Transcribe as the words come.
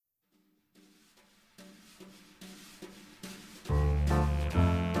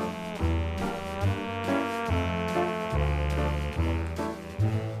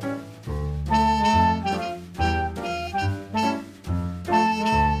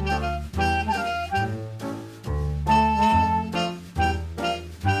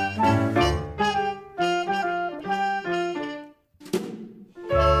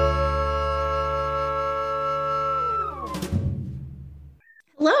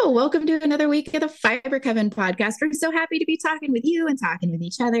Hello, welcome to another week of the Fiber Coven podcast. We're so happy to be talking with you and talking with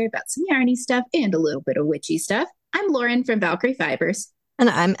each other about some yarny stuff and a little bit of witchy stuff. I'm Lauren from Valkyrie Fibers. And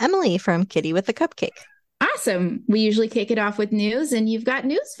I'm Emily from Kitty with the Cupcake. Awesome. We usually kick it off with news, and you've got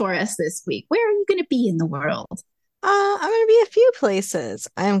news for us this week. Where are you going to be in the world? I'm going to be a few places.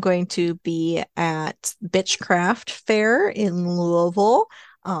 I'm going to be at Bitchcraft Fair in Louisville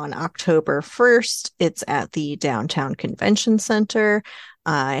on October 1st. It's at the Downtown Convention Center.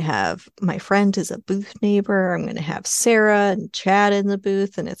 I have my friend is a booth neighbor. I'm going to have Sarah and Chad in the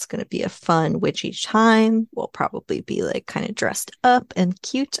booth, and it's going to be a fun witchy time. We'll probably be like kind of dressed up and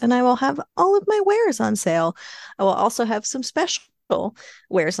cute, and I will have all of my wares on sale. I will also have some special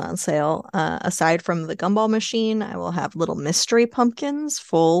wares on sale. Aside from the gumball machine, I will have little mystery pumpkins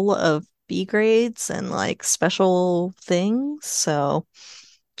full of B grades and like special things. So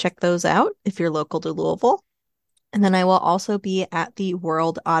check those out if you're local to Louisville. And then I will also be at the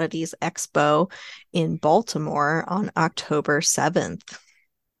World Oddities Expo in Baltimore on October 7th.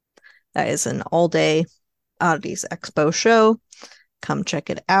 That is an all-day Oddities Expo show. Come check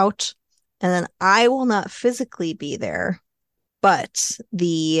it out. And then I will not physically be there, but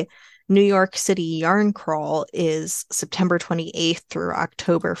the New York City Yarn Crawl is September 28th through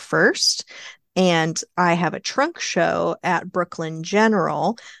October 1st. And I have a trunk show at Brooklyn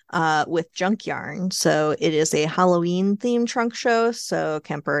General with junk yarn. So it is a Halloween themed trunk show. So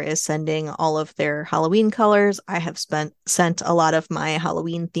Kemper is sending all of their Halloween colors. I have sent a lot of my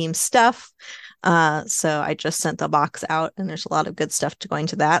Halloween themed stuff. So I just sent the box out, and there's a lot of good stuff to go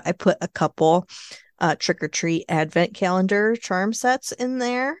into that. I put a couple trick or treat advent calendar charm sets in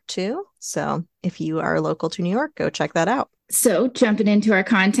there too. So if you are local to New York, go check that out. So, jumping into our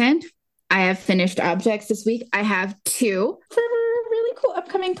content, I have finished objects this week. I have two for really cool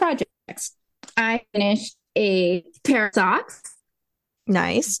upcoming projects. I finished a pair of socks.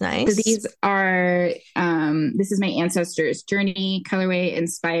 Nice. So these are, this is my ancestors' journey colorway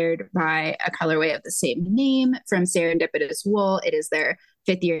inspired by a colorway of the same name from Serendipitous Wool. It is their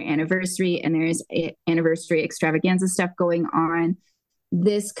 5th year anniversary, and there is anniversary extravaganza stuff going on.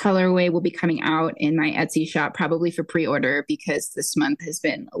 This colorway will be coming out in my Etsy shop, probably for pre-order, because this month has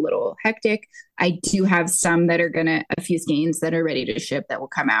been a little hectic. I do have some that are a few skeins that are ready to ship that will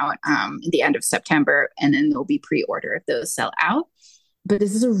come out at the end of September, and then there'll be pre-order if those sell out. But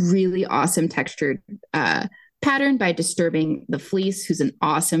this is a really awesome textured pattern by Disturbing the Fleece, who's an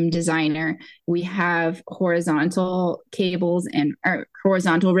awesome designer. We have horizontal cables and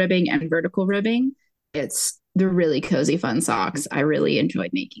horizontal ribbing and vertical ribbing. They're really cozy, fun socks. I really enjoyed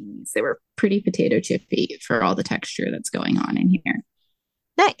making these. They were pretty potato chippy for all the texture that's going on in here.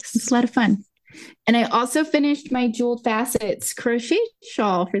 It's Nice. a lot of fun. And I also finished my Jeweled Facets crochet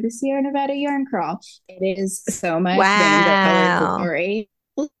shawl for the Sierra Nevada Yarn Crawl. It is so much rainbow Wow. glory.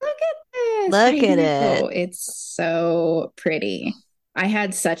 Look at this. I Look at it. know. It's so pretty. I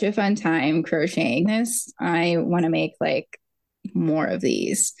had such a fun time crocheting this. I want to make like more of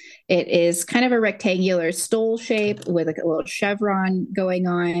these. It is kind of a rectangular stole shape with like a little chevron going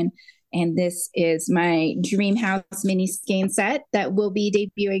on. And this is my Dream House mini skein set that will be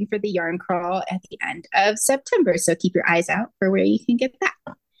debuting for the Yarn Crawl at the end of September. So keep your eyes out for where you can get that.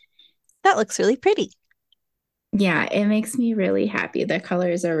 That looks really pretty. Yeah, it makes me really happy. The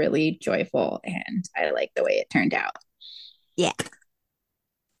colors are really joyful, and I like the way it turned out. Yeah.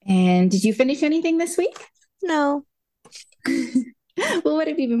 And did you finish anything this week? No, Well, what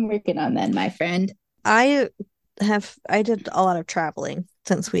have you been working on then, my friend? I I did a lot of traveling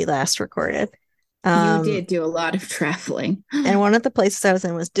since we last recorded. You Um, did do a lot of traveling. and one of the places I was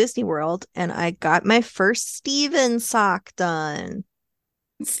in was Disney World, and I got my first Steven sock done.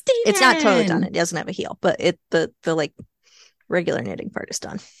 It's not totally done. It Steven. doesn't have a heel, but the like regular knitting part is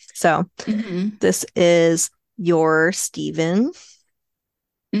done. So Mm-hmm. this is your Steven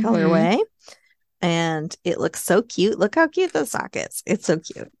Mm-hmm. colorway, and it looks so cute. Look how cute the sock is. It's so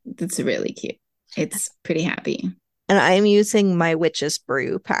cute. That's really cute. It's pretty happy. And I'm using my Witch's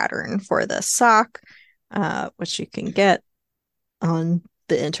Brew pattern for the sock, which you can get on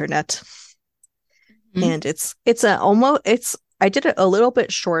the internet. Mm-hmm. And it's a almost it's I did it a little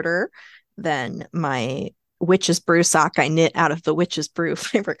bit shorter than my Witch's Brew sock I knit out of the Witch's Brew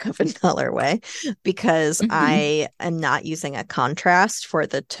Fabric Coven colorway because Mm-hmm. I am not using a contrast for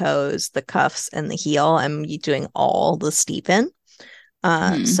the toes, the cuffs, and the heel. I'm doing all the steepen.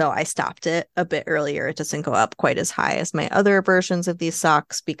 Mm-hmm. So I stopped it a bit earlier. It doesn't go up quite as high as my other versions of these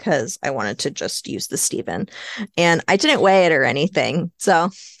socks because I wanted to just use the Steven. And I didn't weigh it or anything. So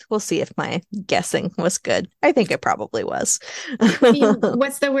we'll see if my guessing was good. I think it probably was. I mean,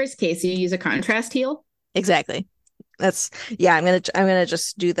 what's the worst case? You use a contrast heel? Exactly. That's yeah, I'm gonna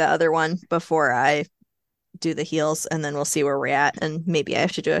just do the other one before I do the heels, and then we'll see where we're at. And maybe I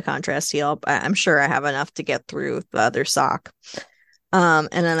have to do a contrast heel, but I'm sure I have enough to get through the other sock. And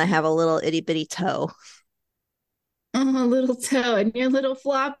then I have a little itty bitty toe. Oh, a little toe and your little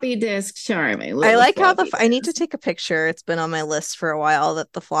floppy disk, Charmy. I Little like how floppy I need to disk. take a picture. It's been on my list for a while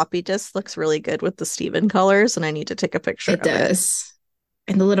that the floppy disk looks really good with the Steven colors, and I need to take a picture It of it. does.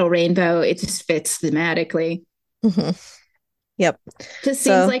 And the little rainbow, it just fits thematically. Hmm. Yep. Just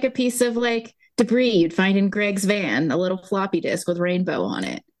seems So like a piece of like debris you'd find in Greg's van, a little floppy disk with rainbow on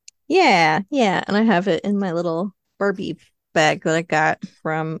it. yeah, yeah, and I have it in my little Barbie bag that I got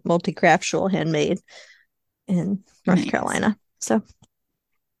from Multicraftual Handmade in North Nice. Carolina. So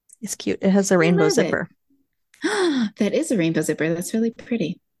it's cute. It has a I rainbow love it. zipper. That is a rainbow zipper. That's really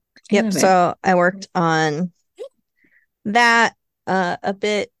pretty. I Yep. love it. So I worked on that a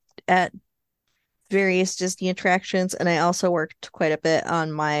bit at various Disney attractions, and I also worked quite a bit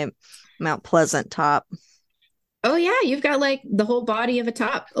on my Mount Pleasant top. Oh yeah, you've got like the whole body of a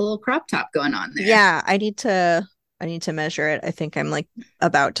top, a little crop top going on there. Yeah, I need to measure it. I think I'm like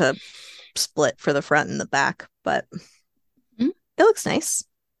about to split for the front and the back, but Mm, it looks nice.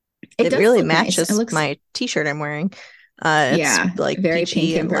 it It does really look nice. It matches looks, my t-shirt I'm wearing. It's yeah, like very pink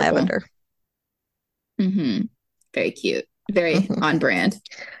peachy and and purple. lavender. Very cute. Very Hmm. on brand.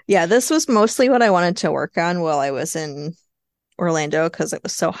 Yeah, this was mostly what I wanted to work on while I was in Orlando because it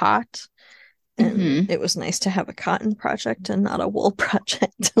was so hot. And Hmm it was nice to have a cotton project and not a wool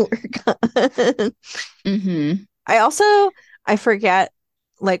project to work on. hmm I also I forget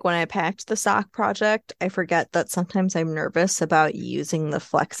like when I packed the sock project, I forget that sometimes I'm nervous about using the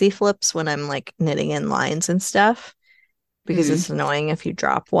flexi flips when I'm like knitting in lines and stuff because hmm it's annoying if you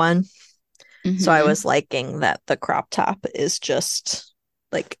drop one. So I hmm was liking that the crop top is just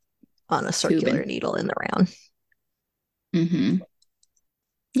like on a circular Tubing. needle in the round. hmm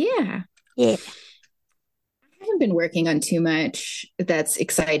Yeah. Yeah. I haven't been working on too much that's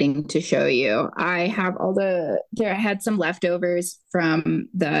exciting to show you. I have I had some leftovers from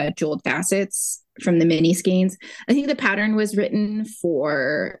the jeweled facets from the mini skeins. I think the pattern was written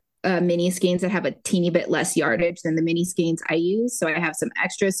for mini skeins that have a teeny bit less yardage than the mini skeins I use. So I have some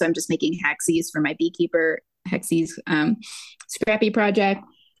extras. So I'm just making hexies for my beekeeper hexies scrappy project.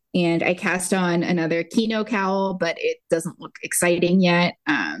 And I cast on another Kino cowl, but it doesn't look exciting yet.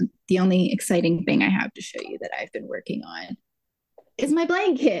 The only exciting thing I have to show you that I've been working on is my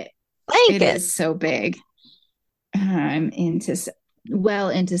blanket. It Blanket. is so big. I'm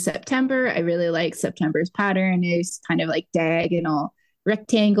into September. I really like September's pattern. It's kind of like diagonal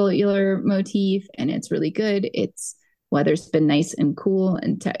rectangular motif, and it's really good. It's weather's been nice and cool,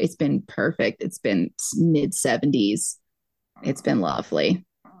 and it's been perfect. It's been mid 70s. It's been lovely.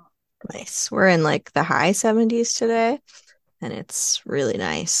 Nice. We're in like the high 70s today, and it's really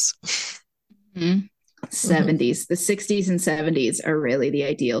nice. Mm-hmm. Hmm. 70s. The 60s and 70s are really the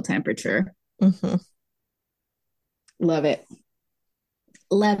ideal temperature. Hmm. Love it.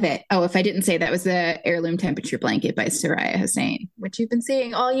 Love it. Oh, if I didn't say that was the heirloom temperature blanket by Soraya Hussein, which you've been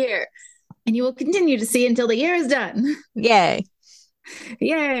seeing all year and you will continue to see until the year is done. Yay.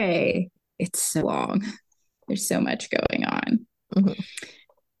 Yay. It's so long. There's so much going on. Hmm.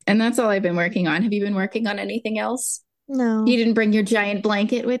 And that's all I've been working on. Have you been working on anything else? You No, didn't bring your giant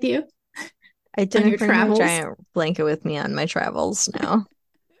blanket with you I on didn't your bring my travels? giant blanket with me on my travels now.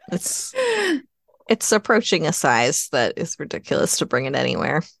 It's it's approaching a size that is ridiculous to bring it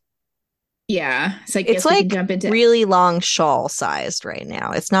anywhere. Yeah. So I It's guess we can like jump into. really long shawl sized right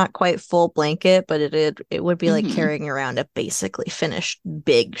now. It's not quite full blanket, but it would be like Mhm, carrying around a basically finished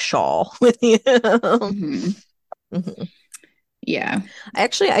big shawl with you. mhm. Mhm. Yeah.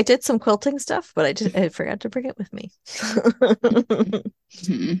 I did some quilting stuff, but I forgot to bring it with me.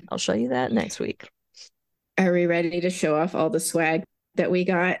 Mhm. I'll show you that next week. Are we ready to show off all the swag that we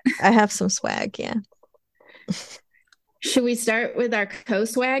got? I have some swag, yeah. Should we start with our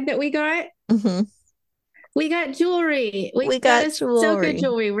co-swag that we got? Hmm. We got jewelry. We We got got a so good jewelry.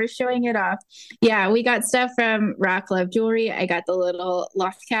 jewelry. We're showing it off. Yeah, we got stuff from Rock Love Jewelry. I got the little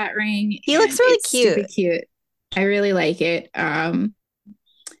loft cat ring He looks and really it's super cute. cute. I really like it.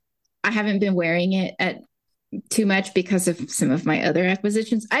 I haven't been wearing it at too much because of some of my other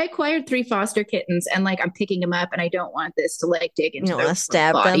acquisitions. I acquired three foster kittens and like I'm picking them up and I don't want this to like dig You into don't want their to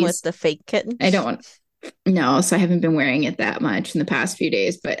stab them with bodies. the fake kitten. I don't want. No, so I haven't been wearing it that much in the past few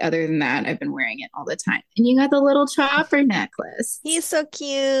days, but other than that, I've been wearing it all the time. And you got the little chopper necklace. He's so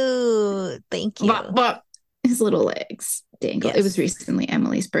cute. Thank Bop, you. bop. His little legs dangle. It was Yes. recently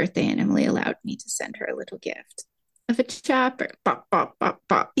Emily's birthday, and Emily allowed me to send her a little gift of a chopper. Bop, bop, bop,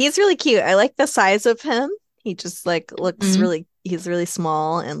 bop. He's really cute. I like the size of him. He just like looks Mm-hmm. really, he's really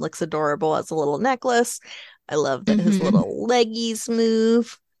small and looks adorable as a little necklace. I love that his Mm-hmm. little leggies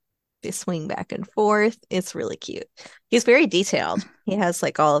move. They swing back and forth. It's really cute. He's very detailed. He has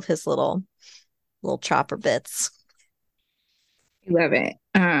like all of his little chopper bits. Love it.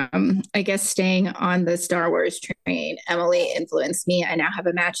 I guess staying on the Star Wars train, Emily influenced me. I now have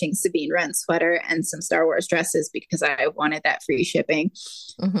a matching Sabine Wren sweater and some Star Wars dresses because I wanted that free shipping.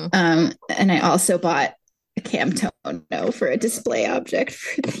 Hmm. And I also bought a Camtono for a display object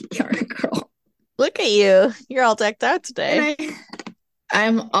for the yarn girl. Look at you. You're all decked out And today.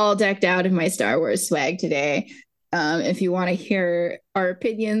 I'm all decked out in my Star Wars swag today. If you want to hear our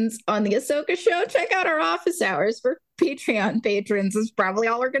opinions on the Ahsoka show, check out our office hours for Patreon patrons. Is probably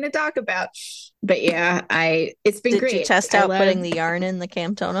all we're going to talk about. But yeah, it's been Did you great. test I out love putting the yarn in the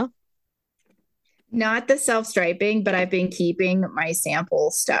Camtona? not the self striping, but I've been keeping my sample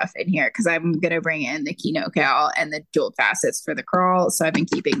stuff in here because I'm going to bring in the Kino Cal and the dual facets for the crawl. So I've been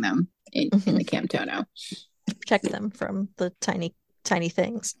keeping them in Hmm. the Camtono. Protect them from the tiny, tiny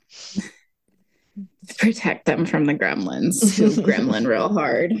things. Protect them from the gremlins who gremlin real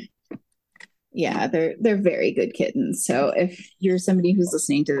hard. Yeah, they're very good kittens. So if you're somebody who's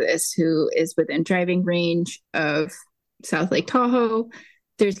listening to this who is within driving range of South Lake Tahoe,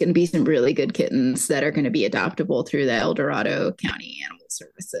 there's going to be some really good kittens that are going to be adoptable through the El Dorado County Animal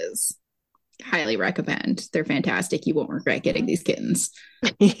Services. Highly recommend. They're fantastic. You won't regret getting these kittens.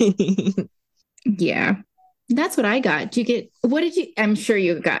 Yeah. That's what I got. What did you, I'm sure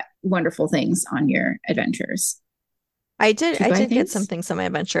you got wonderful things on your adventures. Did you I buy did get things? some things on my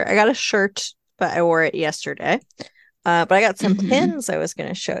adventure. I got a shirt, but I wore it yesterday. But I got some Mm-hmm. pins I was going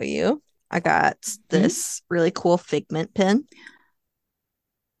to show you. I got Mm-hmm. this really cool Figment pin.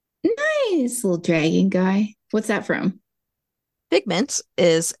 Nice little dragon guy. What's that from? Figment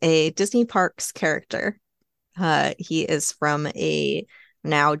is a Disney Parks character. He is from a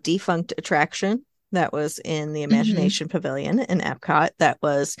now defunct attraction that was in the Mm-hmm. Imagination Pavilion in Epcot.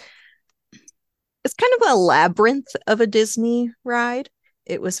 It's kind of a labyrinth of a Disney ride.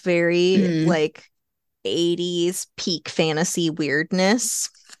 It was very Mm. like 80s peak fantasy weirdness.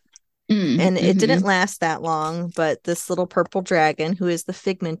 Mm. And it didn't Mm-hmm. last that long, but this little purple dragon, who is the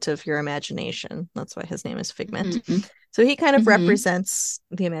figment of your imagination, that's why his name is Figment. Mm-hmm. So he kind of Mm-hmm. represents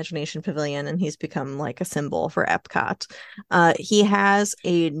the Imagination Pavilion, and he's become like a symbol for Epcot. He has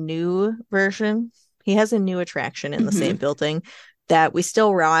a new version. He has a new attraction in the same Mm-hmm. building that we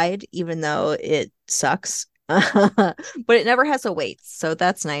still ride, even though it sucks. But it never has a wait, so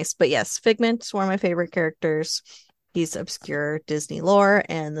that's nice. But yes, Figment's one of my favorite characters. He's obscure Disney lore,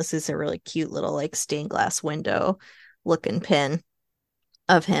 and this is a really cute little like stained glass window looking pin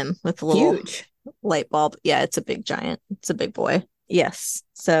of him with a little Huge. light bulb. Yeah, it's a big giant. It's a big boy. Yes.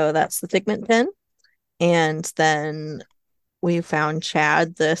 So that's the Figment pin. And then we found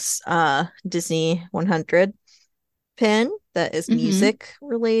Chad this Disney 100 pin that is Mm-hmm. music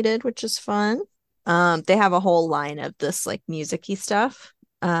related, which is fun. They have a whole line of this like musicy stuff.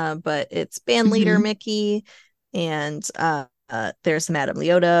 But it's band leader Mm-hmm. Mickey, and there's Madame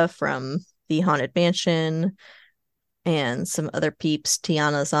Leota from the Haunted Mansion, and some other peeps.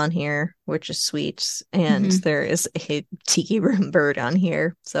 Tiana's on here, which is sweet. And Mm-hmm. there is a Tiki Room bird on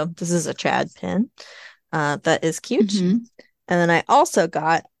here. So this is a Chad pin. That is cute. Mm-hmm. And then I also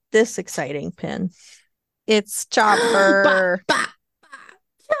got this exciting pin. It's Bop, Chopper. bop, bop.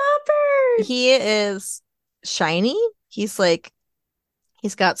 Chopper. He is shiny. He's like,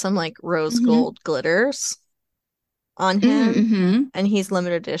 he's got some like rose Mm-hmm. gold glitters on him, Mm-hmm. and he's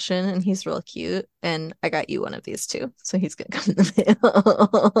limited edition, and he's real cute. And I got you one of these too, so he's gonna come in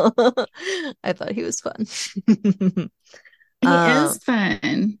the mail. I thought he was fun. He um is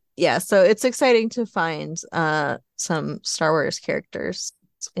fun. yeah, so it's exciting to find some Star Wars characters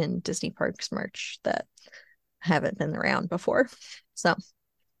in Disney Parks merch that haven't been around before. So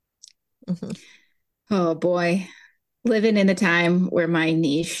mhm. Oh boy. Living in a time where my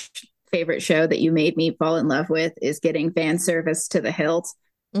niche favorite show that you made me fall in love with is getting fan service to the hilt.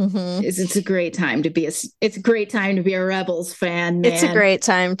 Mhm. It's a great time to be it's a great time to be a Rebels fan, It's a man. great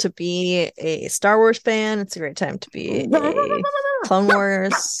time to be a Star Wars fan. It's a great time to be a Clone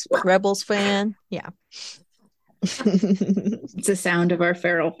Wars Rebels fan. Yeah. It's the sound of our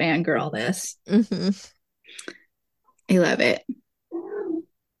feral fangirl this. Hmm. I love it.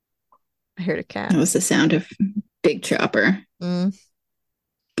 I heard a cat. That was the sound of Big Chopper. Mm.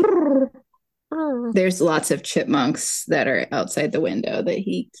 There's lots of chipmunks that are outside the window that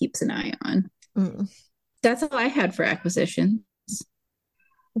he keeps an eye on. Mm. That's all I had for acquisition.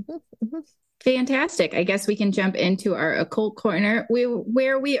 Mhm, mhm. Fantastic. I guess we can jump into our occult corner,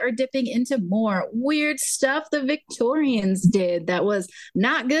 where we are dipping into more weird stuff the Victorians did that was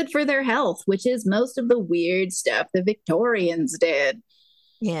not good for their health, which is most of the weird stuff the Victorians did.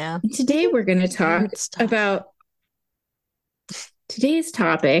 Yeah. And We today did we're going to talk weird stuff. about today's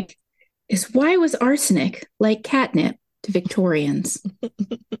topic is why was arsenic like catnip to Victorians?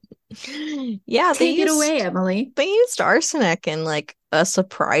 Yeah, Take it away, Emily. they used arsenic in like a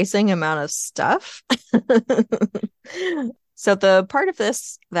surprising amount of stuff. So the part of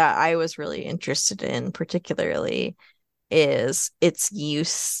this that I was really interested in particularly is its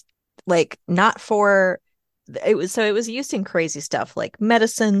use, like not for it was used in crazy stuff like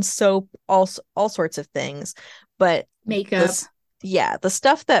medicine, soap, all sorts of things. But Makeup. this yeah, the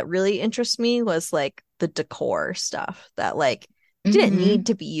stuff that really interests me was like the decor stuff that like didn't need Mm-hmm.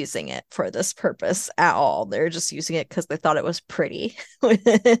 to be using it for this purpose at all. They're just using it because they thought it was pretty, which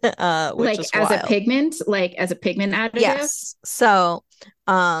Like is wild. as a pigment additive. Yes. So,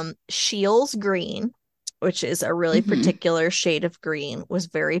 Shields green, which is a really Mm-hmm. particular shade of green, was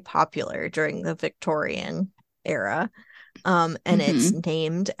very popular during the Victorian era. And it's Mm-hmm.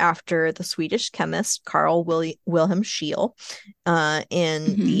 named after the Swedish chemist Wilhelm Scheele in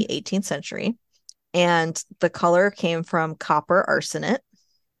Mm-hmm. the 18th century. And the color came from copper arsenate,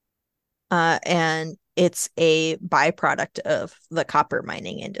 and it's a byproduct of the copper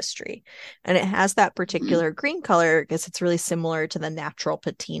mining industry. And it has that particular green color because it's really similar to the natural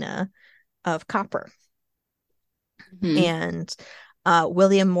patina of copper. Mm-hmm. And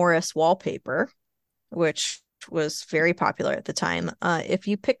William Morris wallpaper, which was very popular at the time. If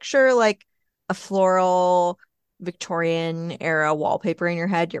you picture like a floral Victorian era wallpaper in your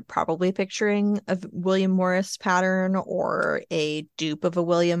head, you're probably picturing a William Morris pattern or a dupe of a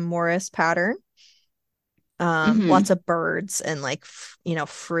William Morris pattern. Mm-hmm. Lots of birds and like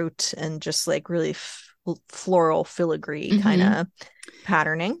fruit and just like really floral filigree kind Mm-hmm. of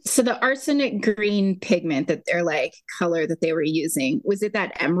patterning. So the arsenic green pigment that they're like color that they were using, was it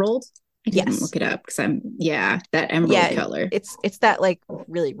that emerald? I didn't Yes. look it up because that emerald Yeah, color. it's that like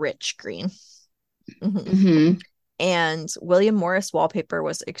really rich green. Mhm. Mm-hmm. And William Morris wallpaper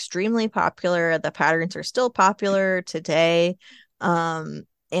was extremely popular. The patterns are still popular today.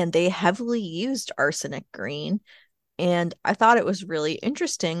 And they heavily used arsenic green. And I thought it was really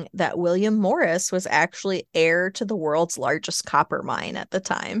interesting that William Morris was actually heir to the world's largest copper mine at the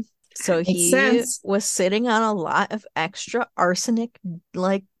time. So Makes he sense. was sitting on a lot of extra arsenic,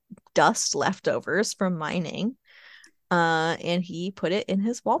 like dust leftovers from mining. And he put it in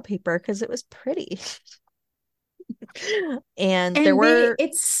his wallpaper because it was pretty. And there And were, go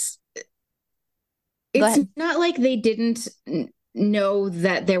it's ahead. not like they didn't know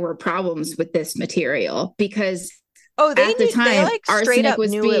that there were problems with this material because Oh, at the they time like straight arsenic up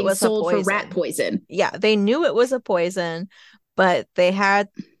was knew it being was a sold for rat poison. poison. Yeah, they knew it was a poison, but they had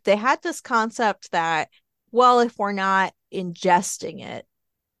this concept that, well, if we're not ingesting it,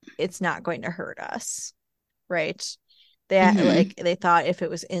 it's not going to hurt us, right? Mm-hmm. They thought if it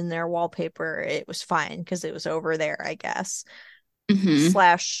was in their wallpaper, it was fine because it was over there, I guess. Mm-hmm.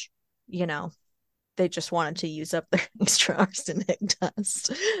 Slash, you know, they just wanted to use up their extra arsenic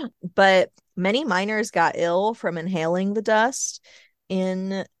dust. But many miners got ill from inhaling the dust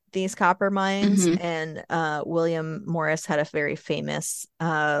in these copper mines, Mm-hmm. and William Morris had a very famous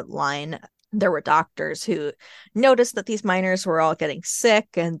line. There were doctors who noticed that these miners were all getting sick,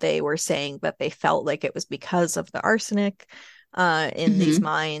 and they were saying that they felt like it was because of the arsenic in these Mm-hmm.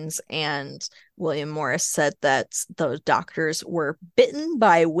 mines. And William Morris said that those doctors were bitten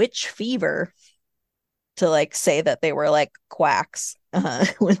by witch fever to like say that they were like quacks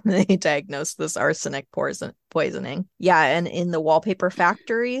when they diagnosed this poisoning. Yeah, and in the wallpaper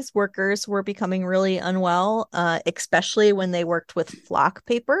factories, workers were becoming really unwell, especially when they worked with flock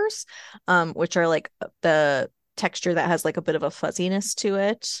papers, which are like the texture that has like a bit of a fuzziness to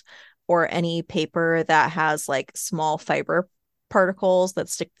it, or any paper that has like small fiber particles that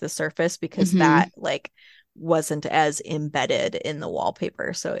stick to the surface because Mm-hmm. that like wasn't as embedded in the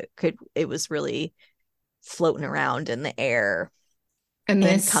wallpaper. So it was really floating around in the air And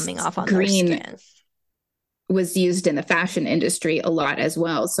and this coming off on their green skin. was used in the fashion industry a lot as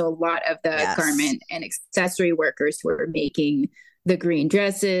well. So a lot of the Yes. garment and accessory workers who were making the green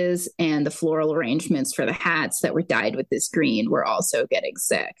dresses and the floral arrangements for the hats that were dyed with this green were also getting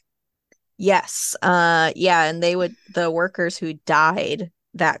sick. Yes. Yeah, and the workers who dyed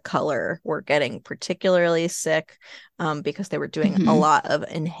that color were getting particularly sick because they were doing a Mm-hmm. lot of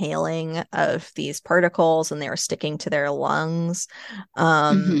inhaling of these particles and they were sticking to their lungs.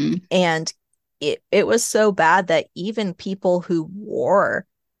 Mm-hmm. And it was so bad that even people who wore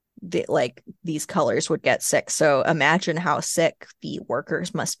like these colors would get sick. So imagine how sick the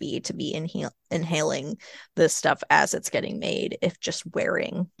workers must be to be inhaling this stuff as it's getting made, if just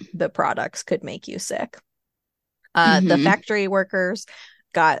wearing the products could make you sick. The Mm-hmm. factory workers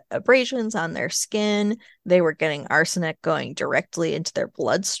got abrasions on their skin. They were getting arsenic going directly into their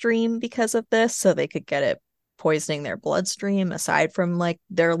bloodstream because of this, so they could get it poisoning their bloodstream aside from like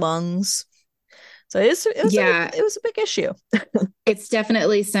their lungs. So Yeah, it was a big issue. it's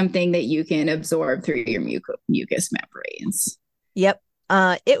definitely something that you can absorb through your mucous membranes. Yep.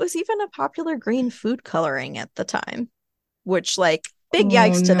 It was even a popular green food coloring at the time, which like big Oh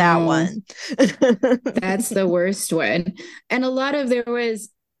yikes to that no, one. that's the worst one. And a lot of there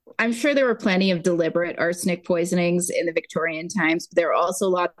was, I'm sure there were plenty of deliberate arsenic poisonings in the Victorian times, but there were also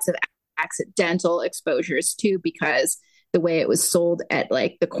lots of accidental exposures too, because the way it was sold at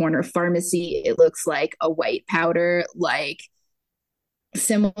like the corner pharmacy, it looks like a white powder, like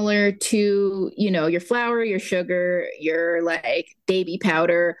similar to, you know, your flour, your sugar, your like baby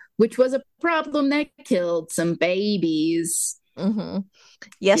powder, which was a problem that killed some babies. Mm-hmm.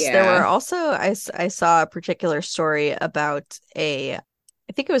 Yes, there were Yeah. also, I saw a particular story about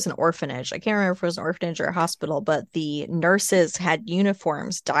I think it was an orphanage. I can't remember if it was an orphanage or a hospital, but the nurses had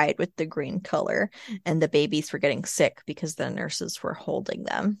uniforms dyed with the green color, and the babies were getting sick because the nurses were holding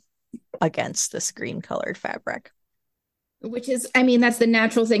them against this green colored fabric. Which is, I mean, that's the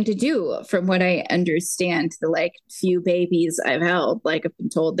natural thing to do from what I understand. The like few babies I've held, like I've been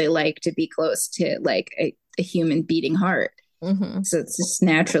told they like to be close to like a human beating heart. Mm-hmm. So it's just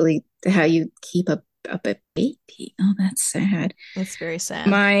naturally how you keep up a baby. Oh, that's sad. It's very sad.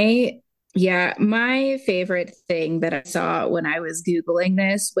 My yeah, my favorite thing that I saw when I was Googling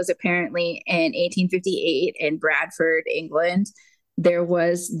this was apparently in 1858 in Bradford, England. There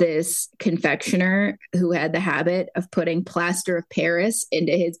was this confectioner who had the habit of putting plaster of Paris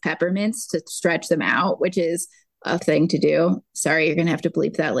into his peppermints to stretch them out, which is a thing to do. Sorry, you're going to have to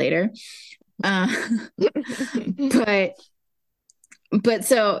bleep that later. Uh, but but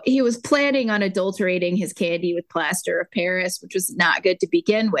so he was planning on adulterating his candy with plaster of Paris, which was not good to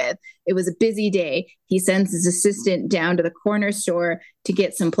begin with. It was a busy day. He sends his assistant down to the corner store to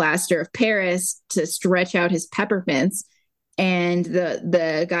get some plaster of Paris to stretch out his peppermints. And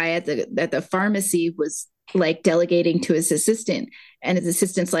the guy at the pharmacy was like delegating to his assistant, and his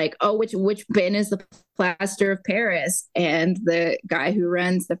assistant's like, "Oh, which bin is the plaster of Paris?" And the guy who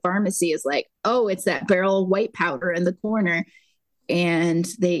runs the pharmacy is like, "Oh, it's that barrel of white powder in the corner." And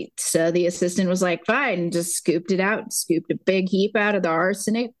the assistant was like, fine, just scooped it out, scooped a big heap out of the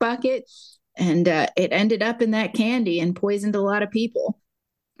arsenic bucket, and it ended up in that candy and poisoned a lot of people,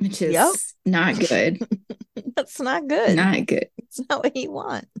 which Yep. is not good. That's not good. Not good. It's not what you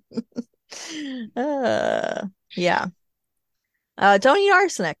want. Yeah. Don't eat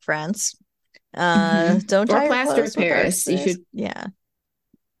arsenic, friends. Mm-hmm. Don't Or dye your plaster of clothes with Paris. You arsenic. should. Yeah.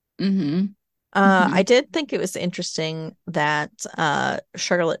 Mm-hmm. Mm-hmm. I did think it was interesting that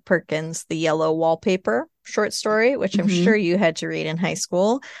Charlotte Perkins' The Yellow Wallpaper short story, which I'm sure Mm-hmm. you had to read in high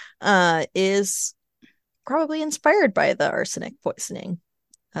school, is probably inspired by the arsenic poisoning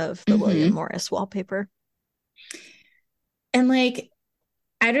of the William Mm-hmm. Morris wallpaper. And like,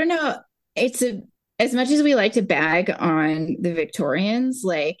 I don't know. It's a As much as we like to bag on the Victorians,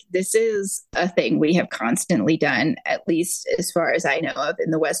 like this is a thing we have constantly done, at least as far as I know of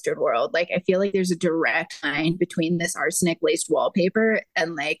in the Western world. Like I feel like there's a direct line between this arsenic laced wallpaper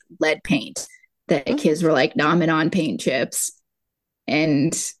and like lead paint that Mhm. kids were like nomming on paint chips.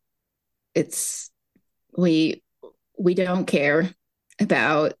 And it's we we don't care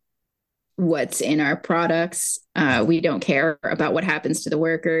about what's in our products. We don't care about what happens to the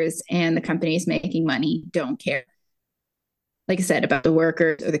workers, and the companies making money don't care, like I said, about the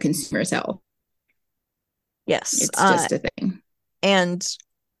workers or the consumer's health. Yes. It's just a thing. And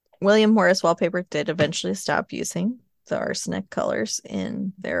William Morris Wallpaper did eventually stop using the arsenic colors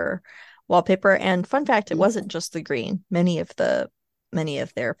in their wallpaper. And fun fact, it wasn't just the green. Many of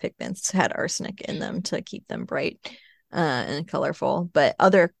their pigments had arsenic in them to keep them bright and colorful. But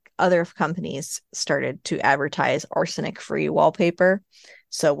other companies started to advertise arsenic-free wallpaper.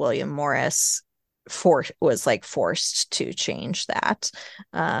 So William Morris was like forced to change that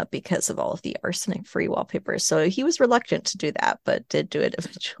because of all of the arsenic-free wallpapers. So he was reluctant to do that, but did do it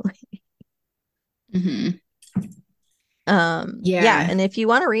eventually. Mm-hmm. Yeah, Yeah. and if you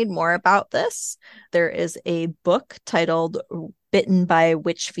want to read more about this, there is a book titled Bitten by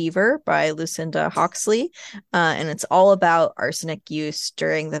Witch Fever by Lucinda Hawksley. And it's all about arsenic use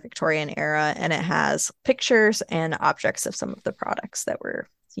during the Victorian era. And it has pictures and objects of some of the products that were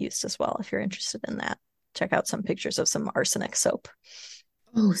used as well. If you're interested in that, check out some pictures of some arsenic soap.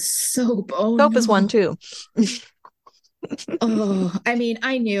 Oh, soap. Oh Soap is one no. too. Oh, I mean,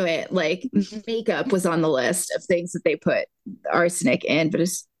 I knew it. Like makeup was on the list of things that they put arsenic in, but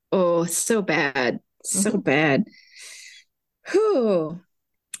it's oh so bad. So Mhm. bad. Whew.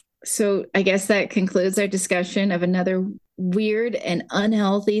 So I guess that concludes our discussion of another weird and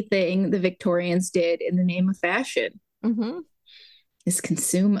unhealthy thing the Victorians did in the name of fashion Mhm. is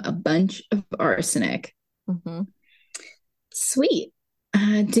consume a bunch of arsenic. Mhm. Sweet.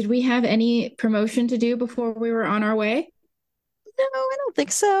 Did we have any promotion to do before we were on our way? No, I don't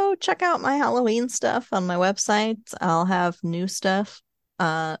think so. Check out my Halloween stuff on my website. I'll have new stuff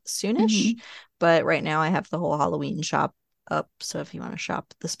soonish, Mhm. but right now I have the whole Halloween shop up. So if you want to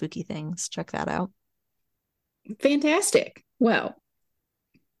shop the spooky things, check that out. Fantastic. Well,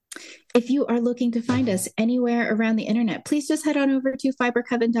 if you are looking to find us anywhere around the internet, please just head on over to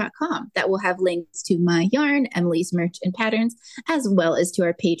fibercoven.com. That will have links to my yarn, Emily's merch and patterns, as well as to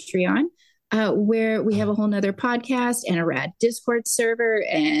our Patreon, where we have a whole nother podcast and a rad Discord server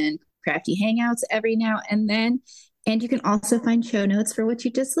and crafty hangouts every now and then. And you can also find show notes for what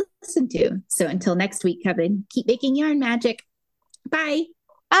you just listened to. So until next week, Coven, keep making yarn magic. Bye.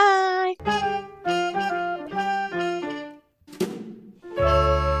 Bye.